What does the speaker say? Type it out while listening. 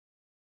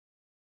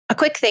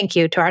quick thank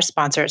you to our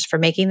sponsors for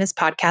making this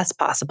podcast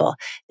possible.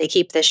 They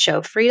keep this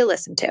show free to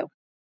listen to.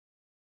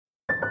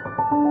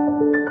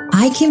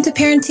 I came to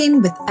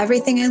parenting with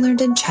everything I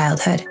learned in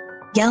childhood: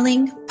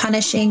 yelling,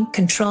 punishing,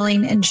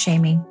 controlling, and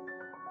shaming.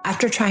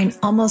 After trying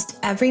almost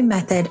every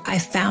method, I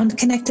found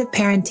connective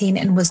parenting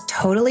and was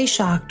totally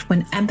shocked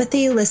when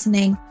empathy,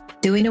 listening,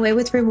 doing away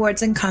with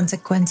rewards and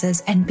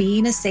consequences, and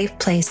being a safe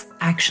place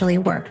actually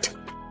worked.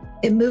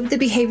 It moved the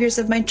behaviors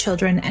of my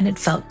children, and it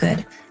felt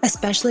good,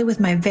 especially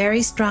with my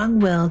very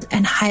strong-willed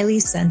and highly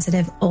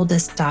sensitive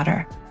oldest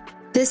daughter.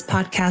 This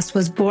podcast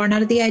was born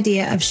out of the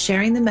idea of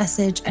sharing the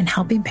message and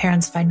helping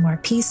parents find more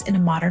peace in a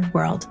modern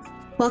world.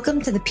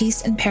 Welcome to the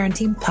Peace in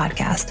Parenting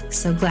podcast.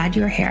 So glad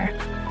you're here.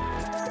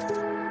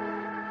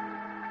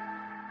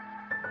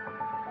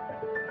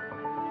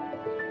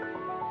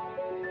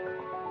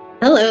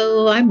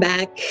 Hello, I'm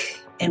back,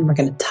 and we're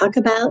going to talk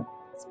about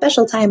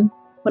special time,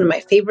 one of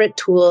my favorite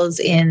tools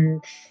in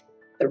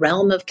the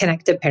realm of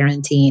connective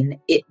parenting.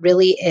 It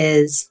really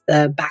is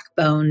the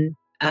backbone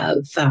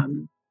of,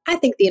 I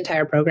think, the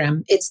entire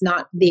program. It's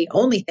not the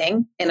only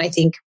thing, and I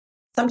think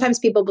sometimes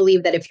people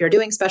believe that if you're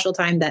doing special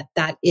time,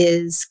 that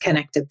is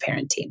connective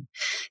parenting,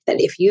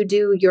 that if you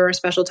do your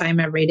special time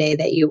every day,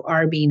 that you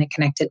are being a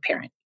connected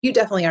parent. You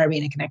definitely are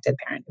being a connected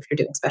parent if you're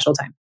doing special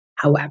time.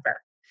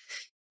 However,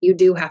 you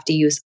do have to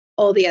use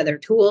all the other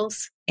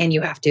tools, and you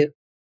have to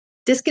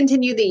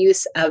discontinue the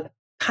use of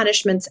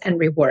punishments and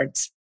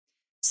rewards.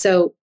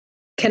 So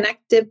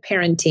connective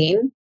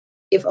parenting,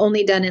 if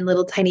only done in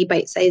little tiny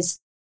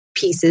bite-sized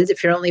pieces,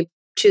 if you're only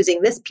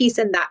choosing this piece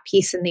and that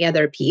piece and the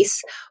other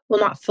piece, will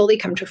not fully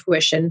come to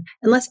fruition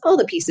unless all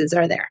the pieces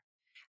are there.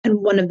 And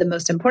one of the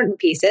most important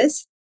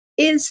pieces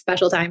is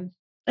special time.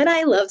 And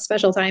I love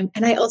special time.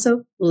 And I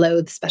also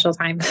loathe special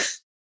time.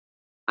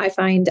 I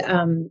find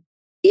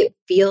it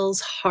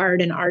feels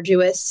hard and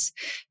arduous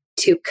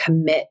to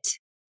commit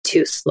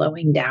to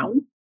slowing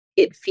down.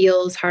 It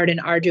feels hard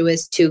and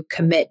arduous to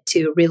commit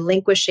to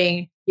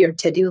relinquishing your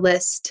to-do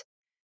list,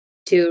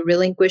 to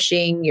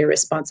relinquishing your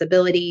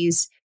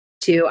responsibilities,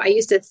 I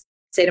used to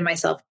say to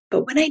myself,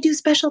 but when I do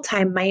special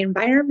time, my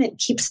environment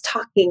keeps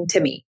talking to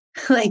me.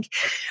 Like,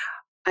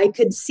 I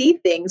could see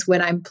things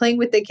when I'm playing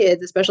with the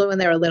kids, especially when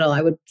they were little.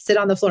 I would sit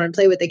on the floor and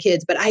play with the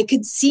kids, but I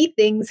could see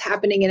things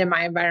happening in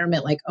my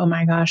environment like, oh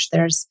my gosh,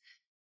 there's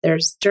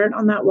dirt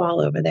on that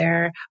wall over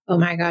there. Oh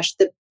my gosh,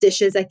 the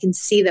dishes, I can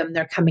see them.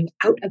 They're coming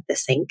out of the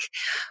sink.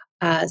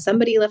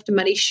 Somebody left a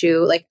muddy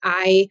shoe. Like,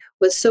 I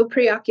was so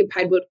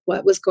preoccupied with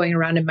what was going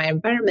around in my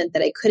environment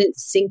that I couldn't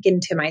sink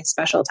into my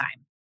special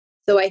time.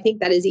 So I think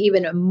that is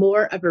even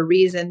more of a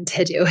reason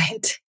to do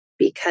it,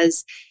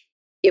 because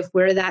if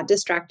we're that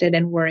distracted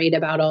and worried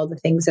about all the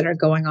things that are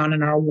going on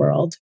in our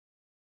world,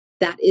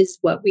 that is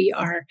what we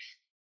are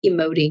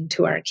emoting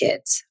to our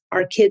kids.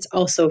 Our kids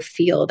also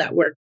feel that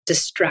we're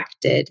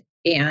distracted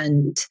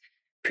and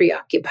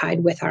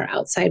preoccupied with our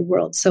outside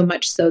world, so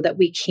much so that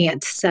we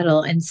can't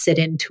settle and sit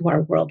into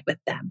our world with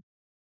them.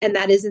 And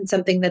that isn't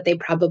something that they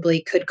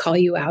probably could call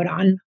you out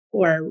on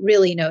or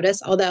really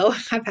notice. Although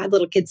I've had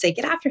little kids say,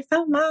 get off your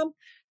phone, Mom.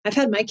 I've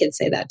had my kids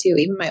say that too,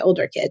 even my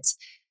older kids.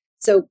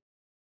 So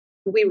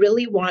we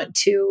really want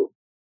to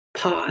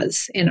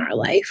pause in our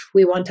life.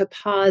 We want to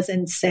pause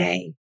and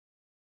say,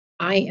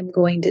 I am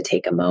going to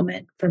take a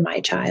moment for my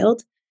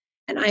child,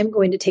 and I'm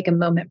going to take a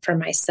moment for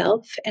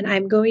myself, and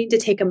I'm going to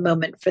take a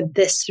moment for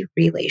this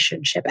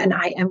relationship, and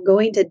I am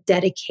going to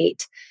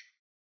dedicate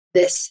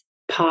this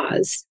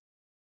pause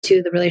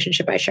to the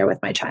relationship I share with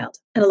my child.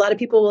 And a lot of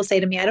people will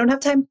say to me, I don't have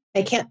time.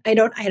 I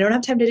don't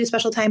have time to do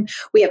special time.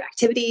 We have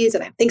activities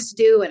and I have things to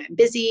do and I'm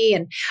busy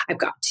and I've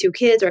got 2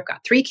 kids or I've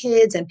got 3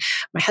 kids and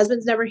my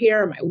husband's never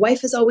here or my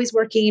wife is always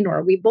working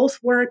or we both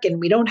work and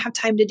we don't have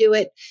time to do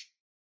it.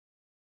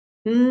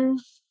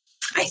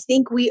 I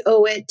think we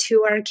owe it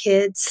to our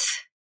kids,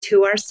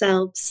 to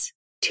ourselves,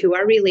 to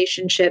our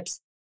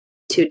relationships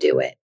to do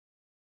it.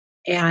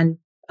 And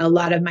a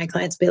lot of my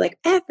clients will be like,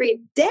 every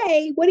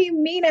day? What do you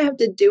mean I have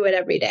to do it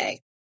every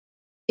day?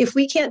 If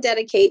we can't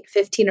dedicate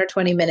 15 or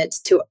 20 minutes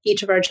to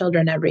each of our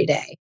children every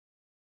day,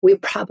 we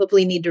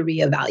probably need to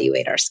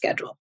reevaluate our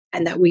schedule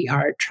and that we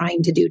are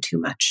trying to do too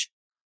much,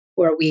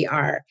 or we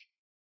are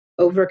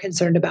over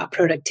concerned about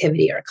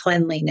productivity or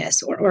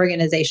cleanliness or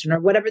organization or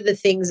whatever the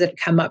things that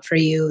come up for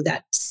you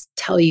that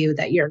tell you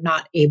that you're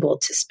not able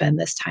to spend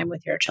this time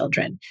with your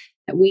children,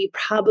 that we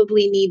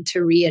probably need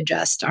to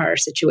readjust our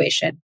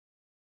situation.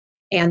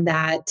 And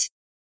that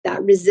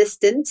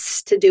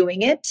resistance to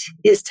doing it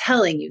is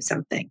telling you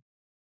something.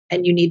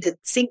 And you need to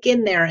sink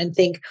in there and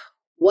think,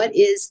 what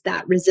is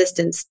that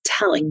resistance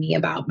telling me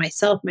about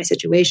myself, my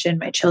situation,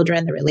 my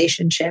children, the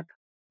relationship,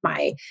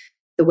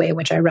 the way in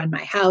which I run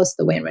my house,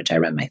 the way in which I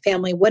run my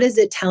family? What is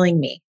it telling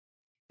me?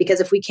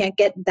 Because if we can't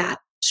get that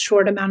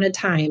short amount of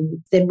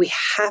time, then we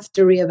have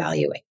to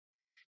reevaluate.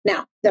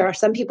 Now, there are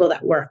some people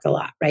that work a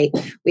lot, right?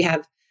 We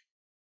have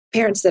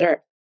parents that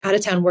are out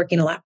of town working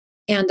a lot.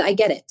 And I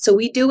get it. So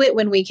we do it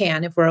when we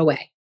can if we're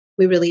away.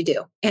 We really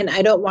do. And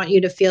I don't want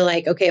you to feel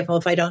like, okay, well,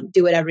 if I don't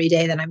do it every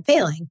day, then I'm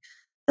failing.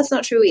 That's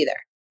not true either.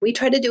 We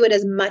try to do it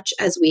as much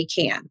as we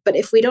can. But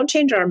if we don't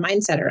change our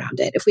mindset around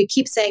it, if we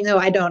keep saying, no,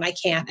 I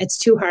can't, it's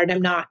too hard,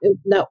 I'm not,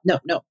 no.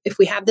 If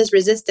we have this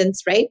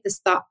resistance, right?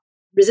 This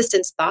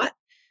resistance thought,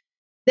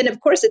 then of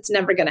course it's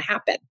never going to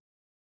happen.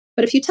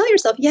 But if you tell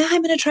yourself, yeah,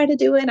 I'm going to try to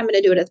do it. I'm going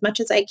to do it as much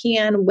as I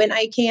can, when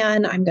I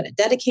can. I'm going to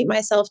dedicate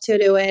myself to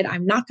do it.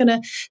 I'm not going to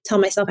tell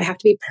myself I have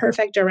to be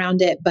perfect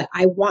around it, but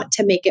I want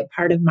to make it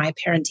part of my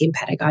parenting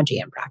pedagogy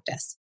and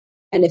practice.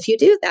 And if you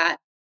do that,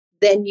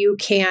 then you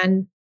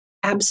can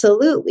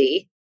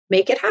absolutely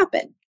make it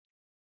happen.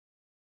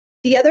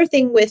 The other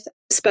thing with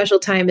special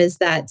time is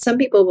that some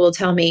people will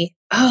tell me,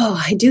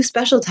 oh, I do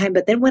special time,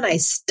 but then when I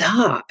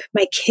stop,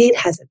 my kid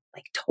has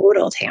a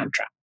total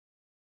tantrum.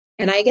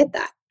 And I get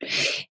that.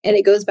 And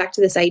it goes back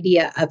to this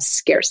idea of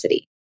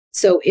scarcity.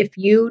 So if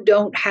you're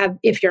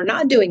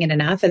not doing it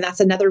enough, and that's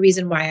another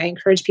reason why I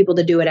encourage people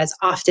to do it as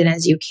often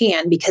as you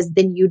can, because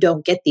then you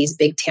don't get these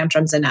big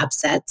tantrums and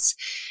upsets.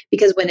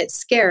 Because when it's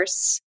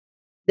scarce,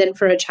 then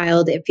for a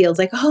child, it feels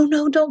like, oh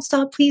no, don't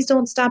stop. Please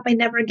don't stop. I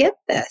never get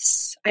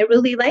this. I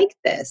really like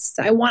this.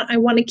 I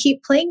want to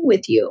keep playing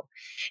with you.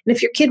 And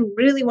if your kid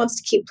really wants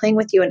to keep playing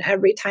with you, and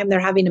every time they're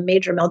having a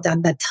major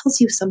meltdown, that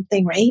tells you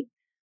something, right?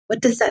 What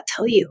does that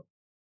tell you?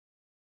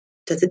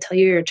 Does it tell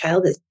you your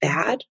child is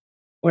bad,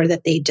 or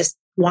that they just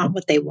want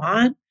what they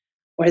want,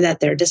 or that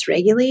they're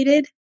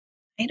dysregulated?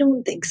 I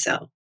don't think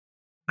so.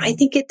 I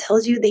think it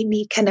tells you they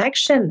need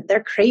connection.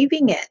 They're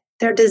craving it.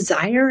 They're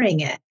desiring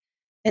it.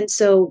 And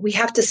so we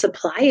have to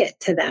supply it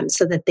to them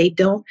so that they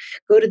don't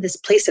go to this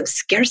place of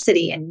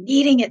scarcity and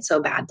needing it so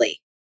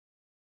badly.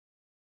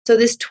 So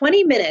this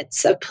 20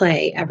 minutes of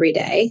play every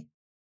day,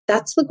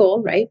 that's the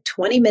goal, right?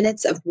 20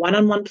 minutes of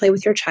one-on-one play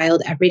with your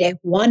child every day,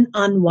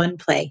 one-on-one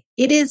play.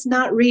 It is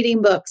not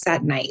reading books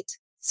at night.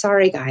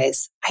 Sorry,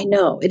 guys. I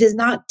know it is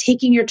not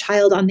taking your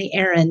child on the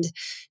errand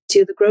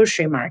to the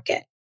grocery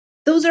market.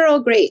 Those are all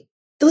great.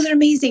 Those are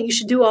amazing. You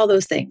should do all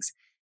those things.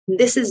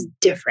 This is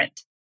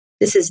different.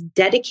 This is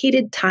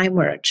dedicated time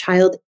where a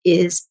child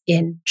is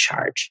in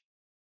charge.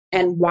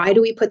 And why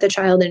do we put the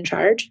child in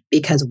charge?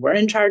 Because we're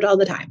in charge all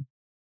the time.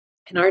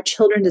 And our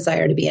children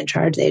desire to be in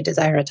charge. They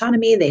desire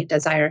autonomy. They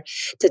desire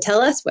to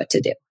tell us what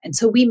to do. And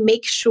so we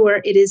make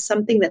sure it is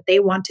something that they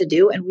want to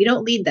do. And we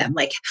don't lead them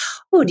like,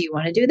 oh, do you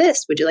want to do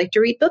this? Would you like to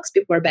read books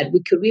before bed?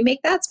 Could we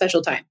make that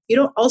special time? You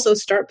don't also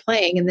start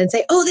playing and then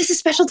say, oh, this is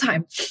special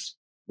time.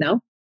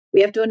 No,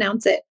 we have to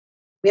announce it.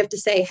 We have to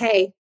say,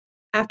 hey,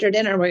 after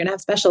dinner, we're going to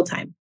have special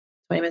time.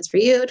 20 minutes for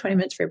you, 20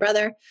 minutes for your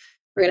brother.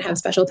 We're going to have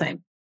special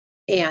time.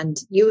 And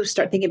you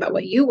start thinking about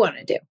what you want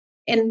to do.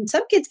 And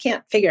some kids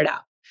can't figure it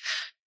out.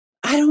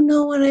 I don't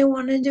know what I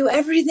want to do.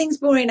 Everything's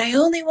boring. I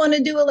only want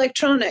to do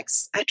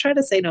electronics. I try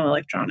to say no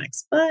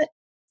electronics, but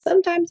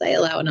sometimes I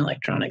allow an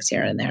electronics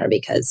here and there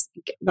because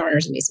it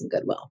garners me some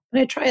goodwill.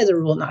 And I try as a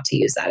rule not to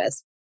use that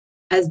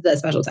as the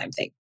special time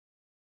thing.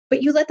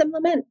 But you let them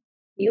lament.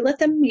 You let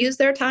them use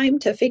their time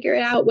to figure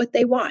out what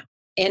they want.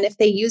 And if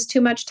they use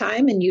too much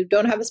time and you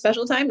don't have a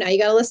special time, now you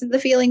got to listen to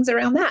the feelings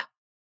around that.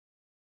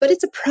 But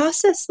it's a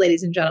process,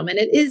 ladies and gentlemen.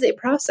 It is a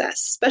process.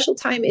 Special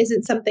time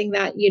isn't something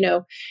that,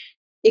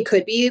 it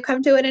could be you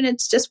come to it and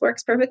it just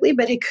works perfectly,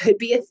 but it could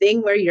be a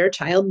thing where your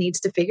child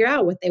needs to figure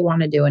out what they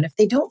want to do. And if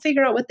they don't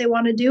figure out what they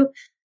want to do,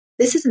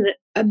 this is an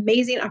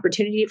amazing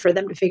opportunity for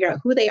them to figure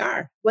out who they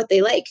are, what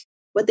they like,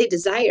 what they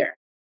desire.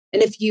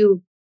 And if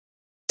you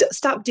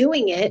stop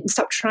doing it and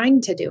stop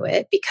trying to do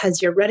it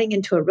because you're running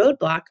into a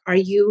roadblock, are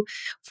you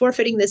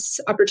forfeiting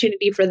this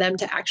opportunity for them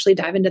to actually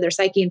dive into their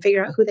psyche and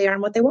figure out who they are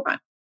and what they want?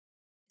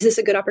 Is this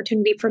a good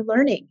opportunity for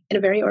learning in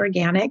a very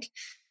organic,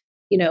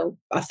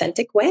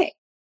 authentic way?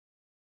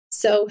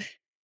 So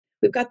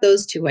we've got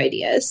those two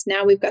ideas.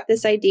 Now we've got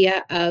this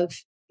idea of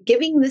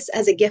giving this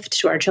as a gift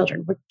to our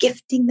children. We're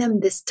gifting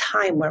them this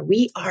time where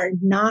we are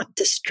not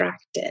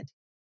distracted.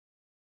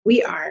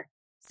 We are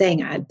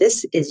saying,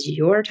 this is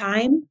your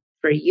time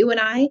for you and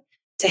I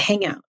to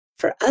hang out,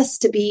 for us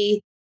to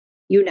be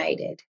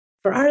united,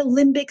 for our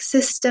limbic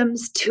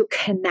systems to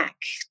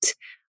connect.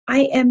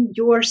 I am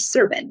your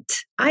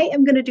servant. I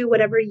am going to do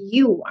whatever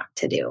you want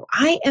to do.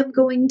 I am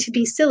going to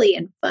be silly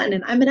and fun,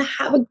 and I'm going to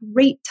have a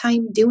great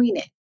time doing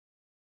it.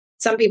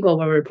 Some people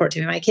will report to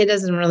me, my kid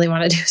doesn't really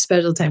want to do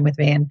special time with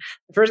me. And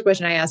the first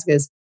question I ask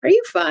is, are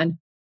you fun?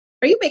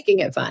 Are you making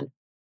it fun?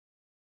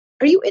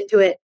 Are you into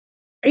it?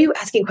 Are you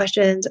asking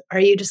questions? Are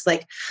you just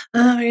like,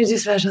 oh, I'm going to do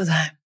special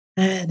time?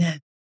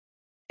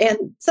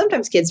 And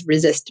sometimes kids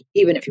resist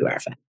even if you are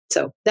fun.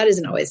 So that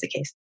isn't always the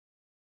case.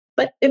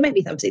 But it might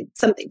be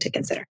something to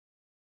consider.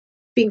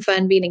 Being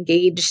fun, being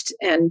engaged,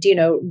 and,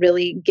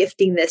 really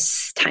gifting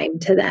this time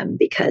to them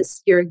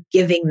because you're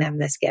giving them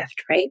this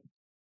gift, right?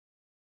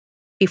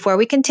 Before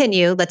we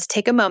continue, let's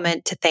take a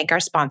moment to thank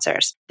our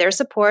sponsors. Their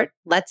support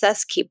lets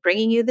us keep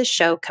bringing you the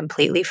show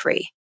completely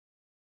free.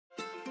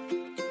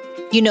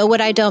 You know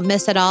what I don't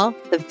miss at all?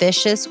 The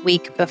vicious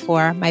week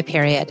before my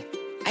period.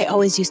 I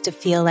always used to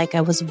feel like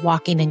I was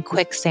walking in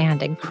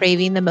quicksand and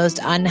craving the most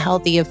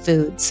unhealthy of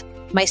foods.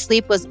 My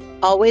sleep was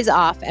always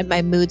off and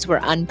my moods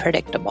were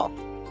unpredictable.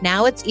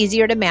 Now it's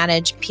easier to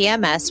manage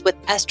PMS with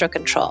Estro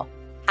Control.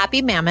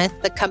 Happy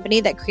Mammoth, the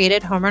company that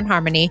created Hormone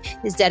Harmony,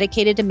 is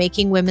dedicated to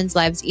making women's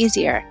lives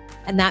easier.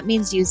 And that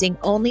means using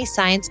only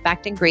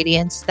science-backed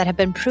ingredients that have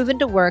been proven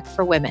to work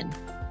for women.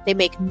 They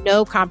make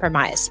no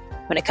compromise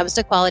when it comes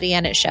to quality,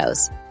 and it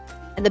shows.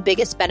 And the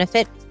biggest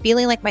benefit,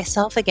 feeling like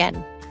myself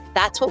again.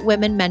 That's what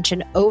women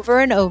mention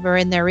over and over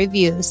in their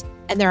reviews.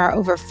 And there are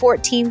over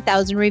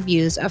 14,000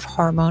 reviews of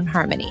Hormone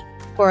Harmony.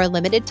 For a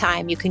limited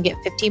time, you can get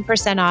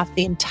 15% off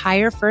the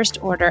entire first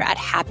order at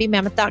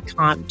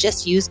happymammoth.com.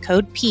 Just use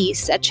code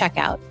PEACE at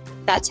checkout.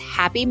 That's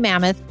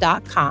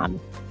happymammoth.com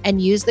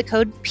and use the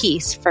code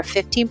PEACE for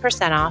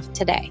 15% off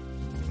today.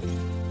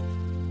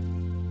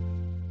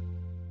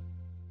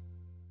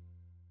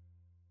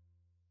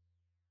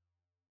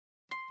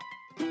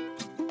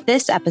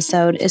 This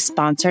episode is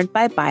sponsored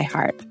by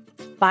ByHeart.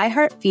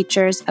 ByHeart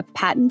features a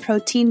patent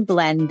protein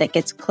blend that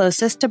gets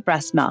closest to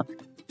breast milk.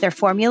 Their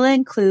formula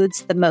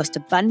includes the most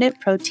abundant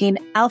protein,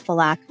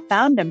 alpha-lac,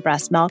 found in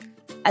breast milk,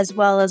 as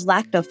well as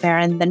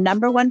lactoferrin, the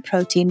number one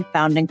protein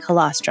found in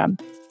colostrum.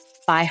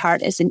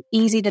 ByHeart is an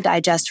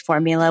easy-to-digest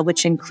formula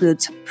which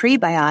includes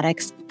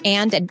prebiotics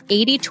and an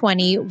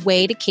 80-20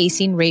 whey to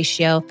casein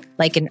ratio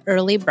like in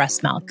early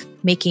breast milk,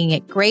 making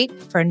it great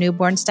for a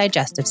newborn's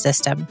digestive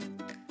system.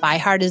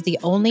 ByHeart is the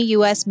only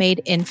U.S.-made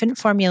infant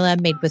formula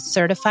made with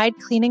certified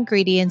clean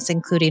ingredients,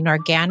 including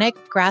organic,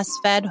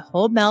 grass-fed,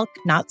 whole milk,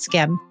 not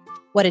skim.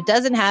 What it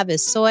doesn't have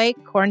is soy,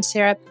 corn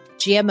syrup,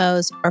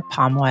 GMOs, or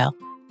palm oil.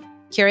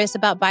 Curious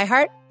about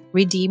ByHeart?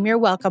 Redeem your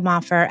welcome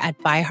offer at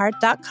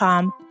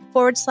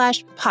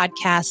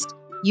byheart.com/podcast.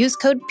 Use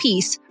code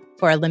PEACE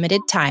for a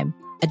limited time.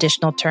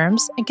 Additional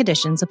terms and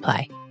conditions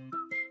apply.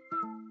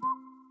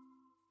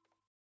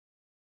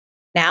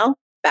 Now,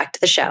 back to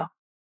the show.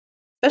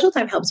 Special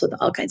time helps with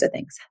all kinds of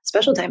things.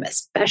 Special time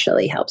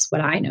especially helps. What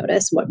I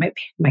notice, what my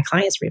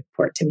clients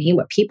report to me,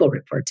 what people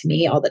report to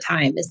me all the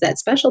time is that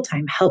special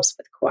time helps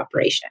with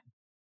cooperation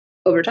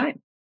over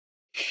time.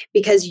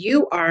 Because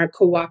you are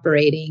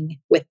cooperating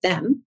with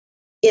them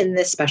in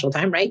this special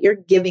time, right? You're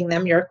giving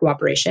them your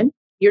cooperation.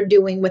 You're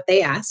doing what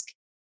they ask,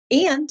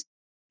 and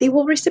they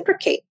will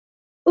reciprocate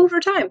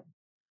over time.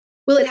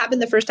 Will it happen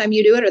the first time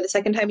you do it, or the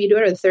second time you do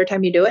it, or the third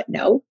time you do it?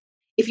 No.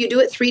 If you do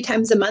it 3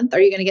 times a month, are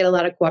you going to get a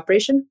lot of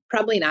cooperation?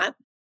 Probably not.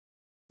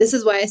 This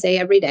is why I say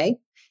every day,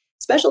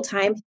 special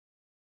time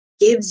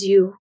gives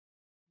you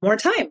more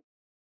time.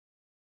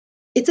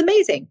 It's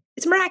amazing.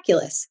 It's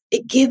miraculous.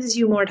 It gives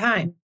you more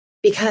time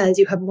because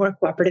you have more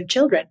cooperative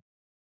children.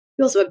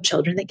 You also have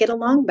children that get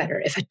along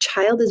better. If a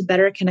child is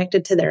better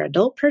connected to their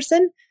adult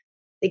person,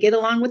 they get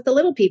along with the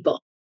little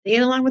people. They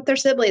get along with their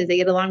siblings. They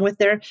get along with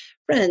their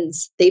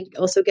friends. They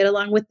also get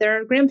along with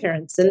their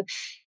grandparents and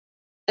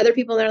other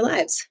people in their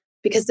lives,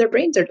 because their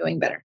brains are doing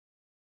better.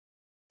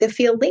 They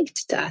feel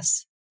linked to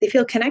us. They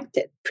feel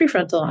connected,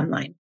 prefrontal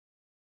online.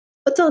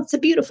 It's a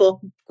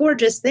beautiful,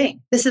 gorgeous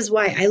thing. This is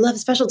why I love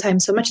special time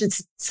so much.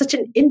 It's such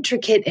an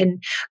intricate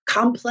and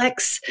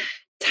complex,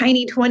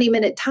 tiny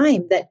 20-minute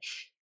time that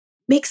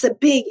makes a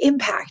big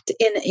impact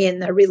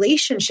in a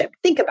relationship.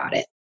 Think about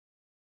it.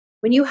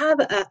 When you have,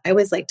 I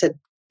always like to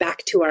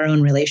back to our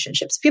own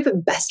relationships. If you have a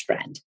best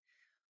friend,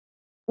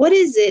 what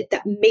is it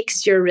that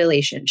makes your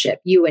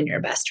relationship, you and your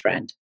best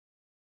friend?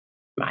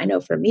 I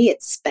know for me,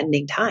 it's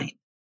spending time.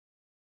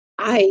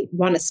 I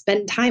want to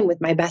spend time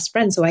with my best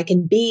friend so I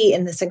can be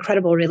in this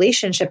incredible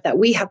relationship that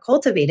we have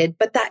cultivated,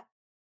 but that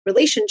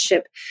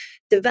relationship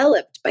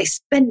developed by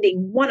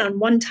spending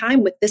one-on-one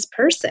time with this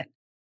person.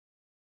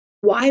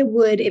 Why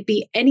would it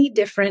be any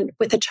different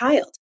with a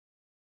child?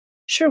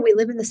 Sure, we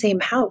live in the same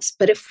house,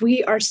 but if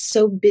we are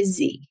so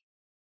busy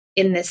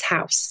in this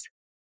house,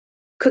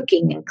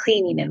 cooking and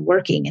cleaning and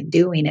working and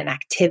doing and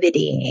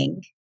activitying,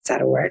 is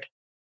that a word?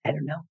 I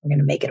don't know. We're going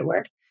to make it a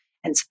word.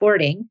 And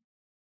sporting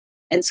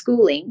and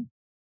schooling,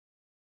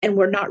 and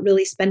we're not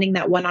really spending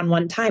that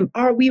one-on-one time.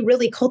 Are we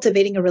really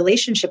cultivating a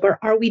relationship, or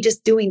are we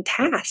just doing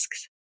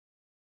tasks?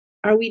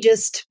 Are we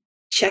just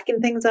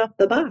checking things off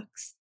the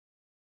box?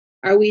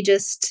 Are we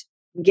just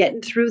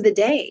getting through the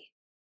day?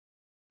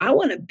 I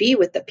want to be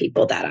with the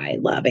people that I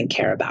love and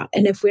care about.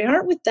 And if we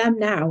aren't with them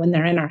now when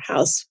they're in our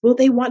house, will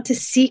they want to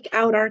seek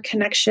out our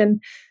connection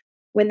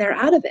when they're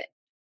out of it?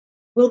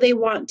 Will they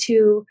want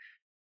to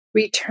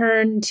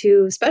return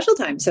to special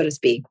time, so to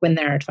speak, when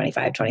they're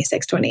 25,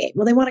 26, 28?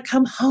 Will they want to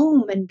come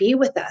home and be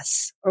with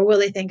us? Or will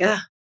they think,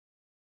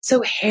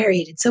 so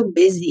harried, it's so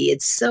busy,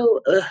 it's so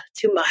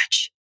too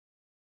much?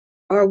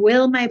 Or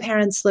will my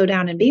parents slow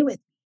down and be with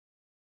me?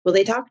 Will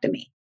they talk to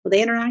me? Will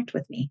they interact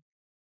with me?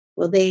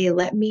 Will they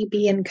let me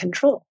be in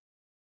control?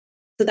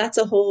 So that's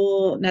a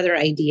whole another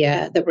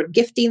idea, that we're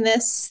gifting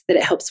this, that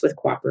it helps with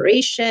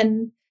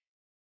cooperation,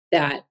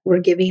 that we're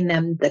giving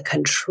them the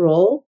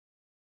control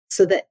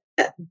so that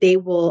they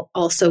will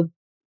also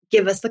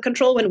give us the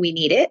control when we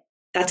need it.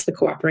 That's the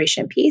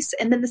cooperation piece.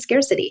 And then the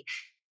scarcity.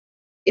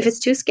 If it's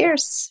too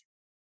scarce,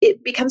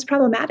 it becomes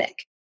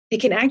problematic.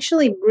 It can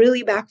actually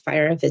really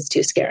backfire if it's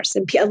too scarce.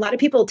 And a lot of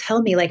people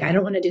tell me, like, I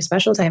don't want to do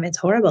special time. It's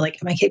horrible.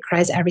 Like, my kid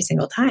cries every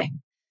single time.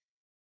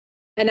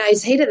 And I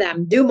say to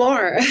them, do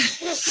more.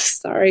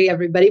 Sorry,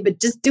 everybody,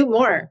 but just do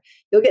more.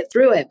 You'll get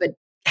through it, but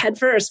head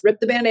first, rip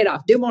the Band-Aid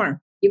off, do more.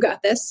 You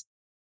got this.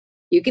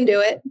 You can do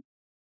it.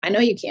 I know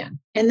you can.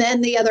 And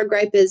then the other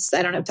gripe is,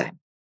 I don't have time.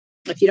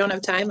 If you don't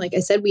have time, like I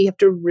said, we have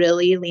to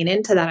really lean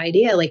into that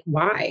idea. Like,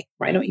 why?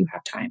 Why don't you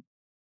have time?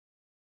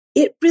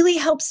 It really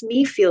helps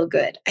me feel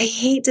good. I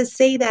hate to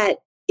say that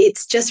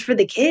it's just for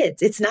the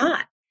kids. It's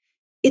not.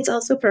 It's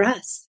also for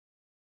us.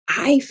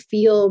 I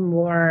feel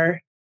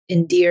more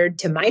endeared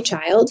to my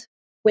child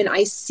when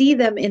I see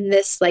them in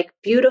this like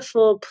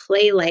beautiful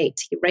play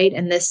light, right?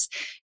 And this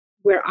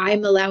where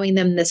I'm allowing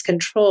them this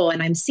control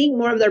and I'm seeing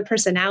more of their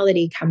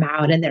personality come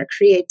out and their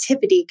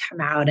creativity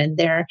come out and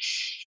their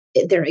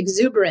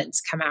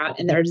exuberance come out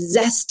and their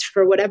zest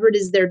for whatever it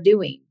is they're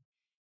doing.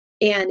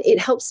 And it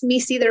helps me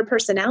see their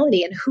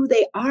personality and who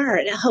they are.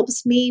 And it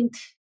helps me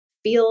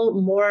feel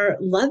more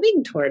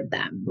loving toward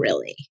them,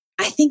 really.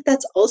 I think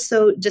that's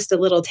also just a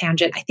little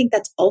tangent. I think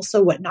that's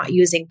also what not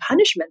using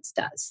punishments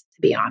does,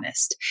 to be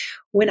honest.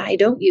 When I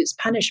don't use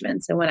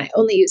punishments and when I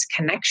only use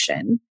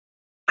connection,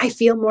 I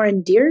feel more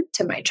endeared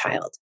to my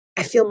child.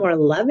 I feel more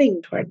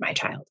loving toward my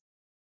child.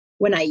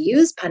 When I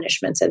use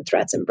punishments and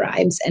threats and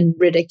bribes and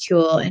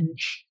ridicule and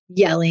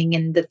yelling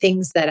and the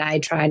things that I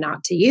try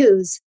not to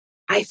use,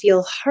 I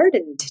feel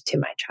hardened to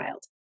my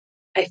child.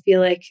 I feel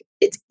like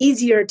it's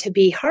easier to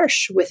be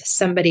harsh with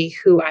somebody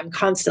who I'm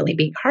constantly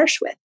being harsh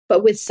with,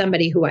 but with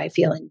somebody who I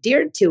feel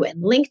endeared to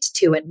and linked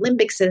to and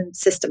limbic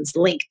systems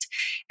linked.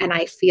 And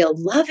I feel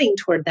loving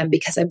toward them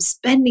because I'm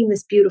spending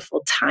this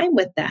beautiful time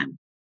with them.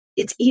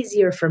 It's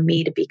easier for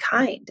me to be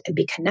kind and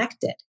be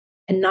connected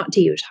and not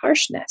to use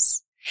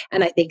harshness.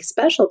 And I think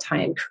special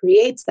time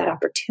creates that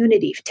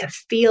opportunity to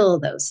feel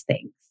those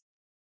things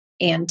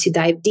and to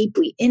dive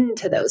deeply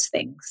into those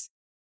things.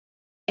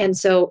 And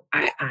so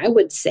I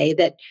would say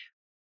that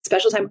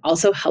special time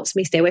also helps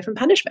me stay away from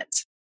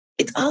punishments.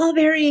 It's all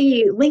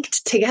very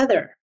linked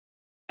together,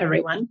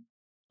 everyone.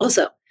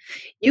 Also,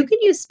 you can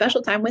use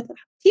special time with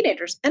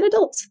teenagers and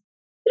adults.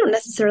 You don't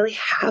necessarily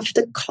have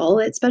to call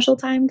it special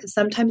time because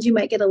sometimes you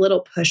might get a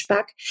little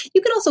pushback.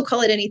 You can also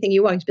call it anything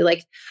you want to be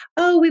like,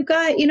 oh, we've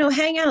got,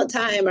 hangout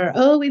time, or,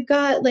 oh, we've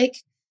got like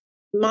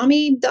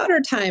mommy daughter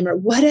time, or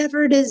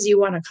whatever it is you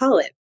want to call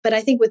it. But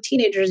I think with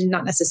teenagers, you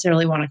not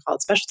necessarily want to call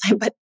it special time,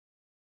 but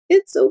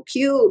it's so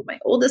cute. My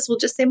oldest will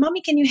just say, Mommy,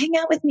 can you hang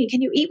out with me?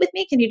 Can you eat with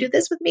me? Can you do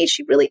this with me?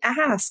 She really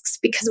asks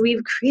because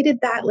we've created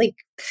that like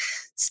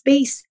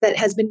space that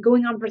has been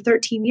going on for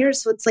 13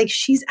 years. So it's like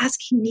she's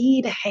asking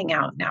me to hang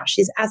out now.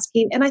 She's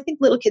asking, and I think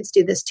little kids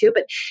do this too,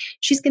 but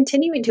she's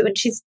continuing to, and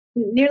she's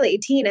nearly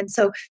 18. And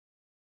so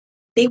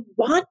they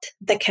want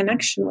the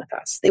connection with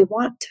us. They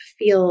want to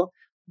feel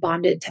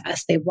bonded to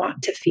us. They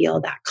want to feel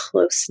that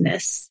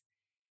closeness.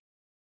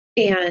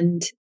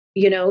 And,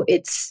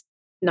 it's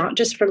not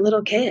just for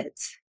little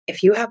kids.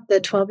 If you have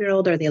the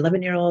 12-year-old or the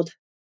 11-year-old,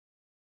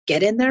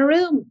 get in their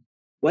room.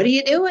 What are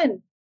you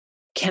doing?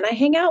 Can I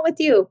hang out with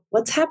you?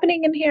 What's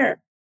happening in here?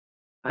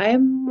 I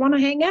want to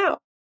hang out.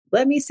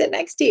 Let me sit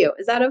next to you.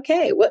 Is that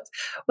okay?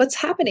 What's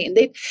happening?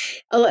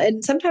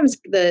 And sometimes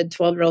the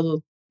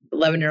 12-year-old,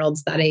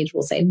 11-year-olds that age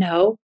will say,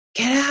 no,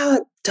 get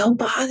out. Don't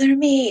bother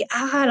me.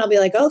 And I'll be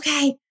like,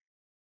 okay,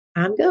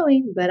 I'm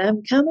going, but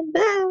I'm coming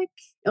back.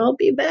 I'll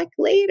be back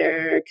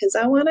later because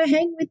I want to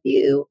hang with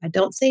you. I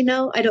don't say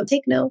no. I don't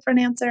take no for an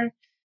answer.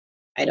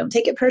 I don't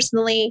take it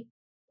personally.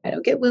 I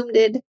don't get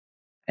wounded.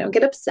 I don't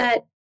get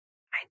upset.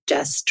 I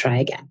just try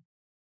again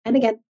and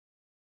again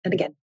and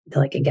again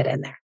until I can get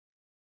in there.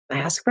 I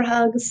ask for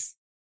hugs.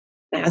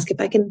 I ask if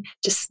I can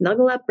just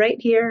snuggle up right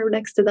here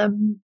next to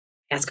them.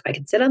 I ask if I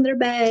can sit on their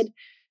bed.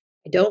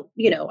 I don't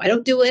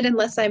do it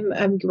unless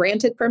I'm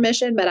granted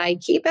permission, but I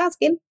keep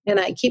asking and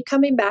I keep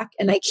coming back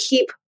and I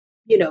keep,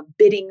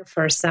 bidding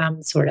for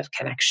some sort of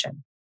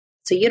connection.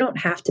 So you don't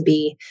have to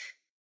be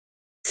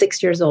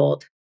 6 years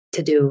old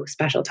to do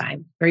special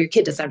time, or your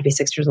kid doesn't have to be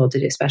 6 years old to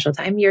do special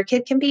time. Your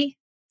kid can be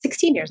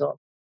 16 years old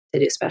to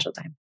do special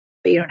time,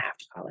 but you don't have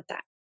to call it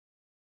that.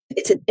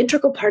 It's an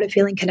integral part of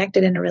feeling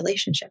connected in a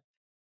relationship.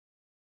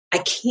 I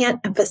can't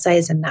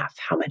emphasize enough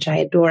how much I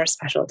adore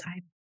special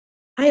time.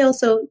 I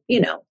also,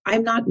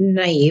 I'm not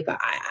naive.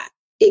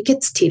 It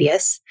gets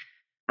tedious.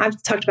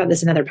 I've talked about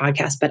this in other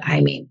podcasts, but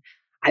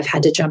I've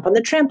had to jump on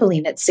the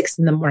trampoline at 6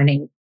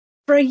 a.m.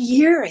 for a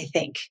year, I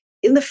think,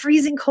 in the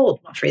freezing cold.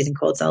 Well, freezing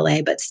cold, it's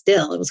LA, but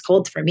still, it was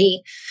cold for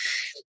me.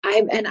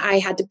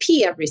 I had to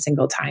pee every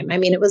single time.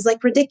 It was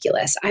like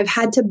ridiculous. I've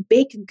had to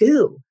bake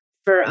goo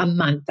for a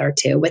month or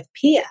two with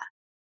Pia.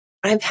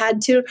 I've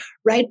had to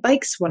ride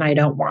bikes when I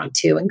don't want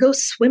to and go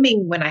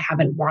swimming when I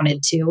haven't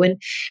wanted to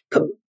and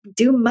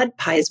do mud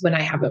pies when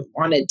I haven't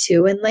wanted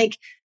to. And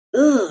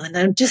and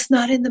I'm just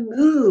not in the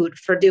mood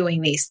for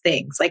doing these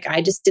things.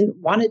 I just didn't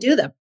want to do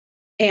them.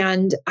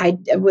 And I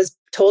was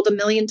told a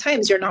million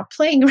times, you're not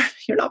playing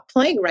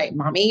right,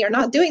 Mommy. You're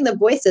not doing the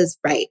voices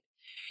right.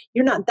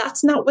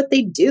 That's not what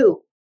they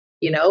do,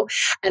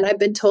 And I've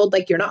been told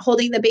you're not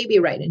holding the baby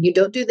right and you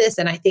don't do this.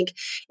 And I think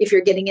if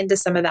you're getting into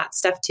some of that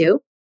stuff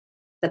too,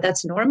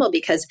 that's normal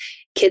because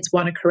kids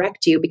want to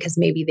correct you because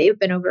maybe they've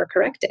been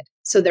overcorrected.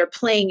 So they're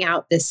playing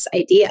out this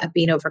idea of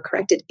being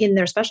overcorrected in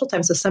their special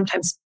time. So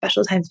sometimes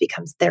special times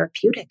becomes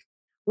therapeutic,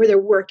 where they're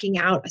working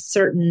out a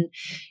certain,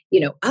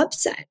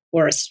 upset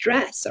or a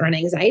stress or an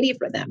anxiety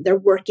for them. They're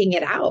working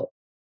it out.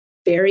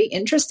 Very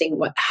interesting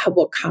what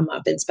will come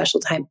up in special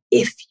time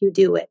if you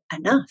do it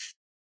enough.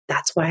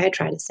 That's why I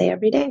try to say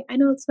every day. I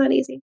know it's not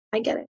easy. I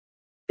get it,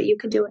 but you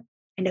can do it.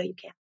 I know you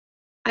can.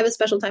 I have a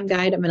special time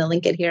guide. I'm going to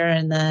link it here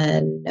in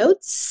the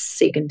notes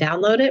so you can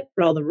download it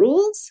for all the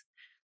rules.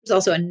 There's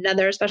also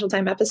another special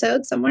time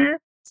episode somewhere,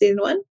 season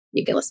 1.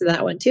 You can listen to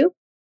that one too.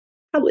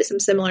 Probably some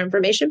similar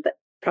information, but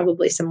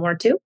probably some more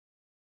too.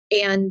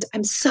 And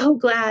I'm so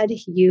glad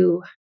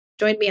you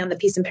joined me on the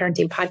Peace and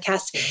Parenting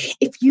podcast.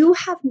 If you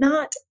have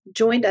not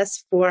joined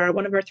us for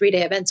one of our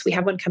 3-day events, we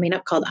have one coming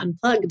up called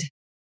Unplugged.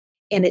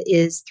 And it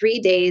is 3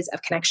 days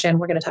of connection.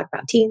 We're going to talk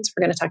about teens.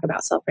 We're going to talk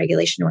about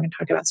self-regulation. We're going to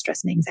talk about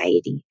stress and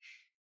anxiety.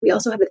 We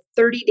also have a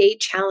 30-day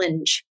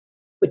challenge,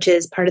 which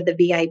is part of the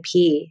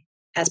VIP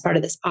as part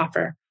of this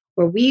offer,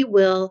 where we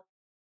will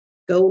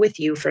go with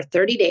you for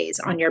 30 days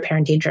on your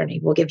parenting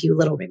journey. We'll give you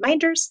little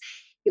reminders.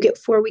 You get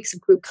 4 weeks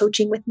of group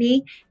coaching with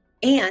me,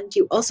 and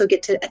you also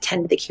get to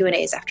attend the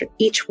Q&As after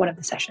each one of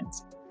the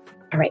sessions.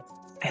 All right.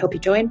 I hope you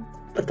join.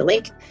 Put the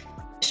link,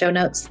 show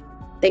notes.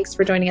 Thanks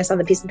for joining us on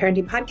the Peace and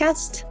Parenting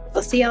podcast.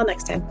 I'll see y'all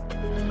next time.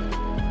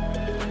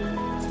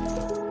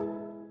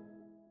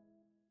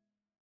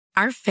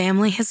 Our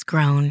family has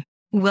grown.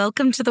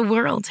 Welcome to the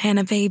world,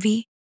 Hannah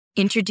baby.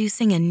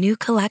 Introducing a new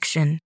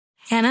collection,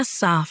 Hannah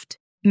Soft,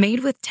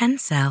 made with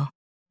Tencel.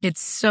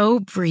 It's so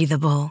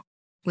breathable,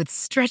 with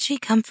stretchy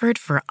comfort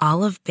for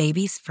all of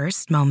baby's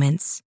first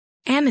moments.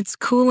 And it's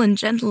cool and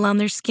gentle on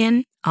their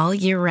skin all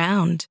year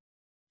round.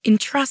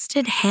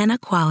 Entrusted Hannah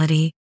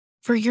quality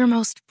for your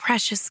most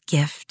precious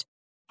gift.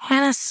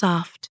 Hannah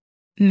Soft,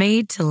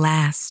 made to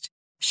last.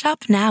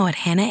 Shop now at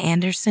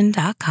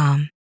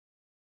hannahanderson.com.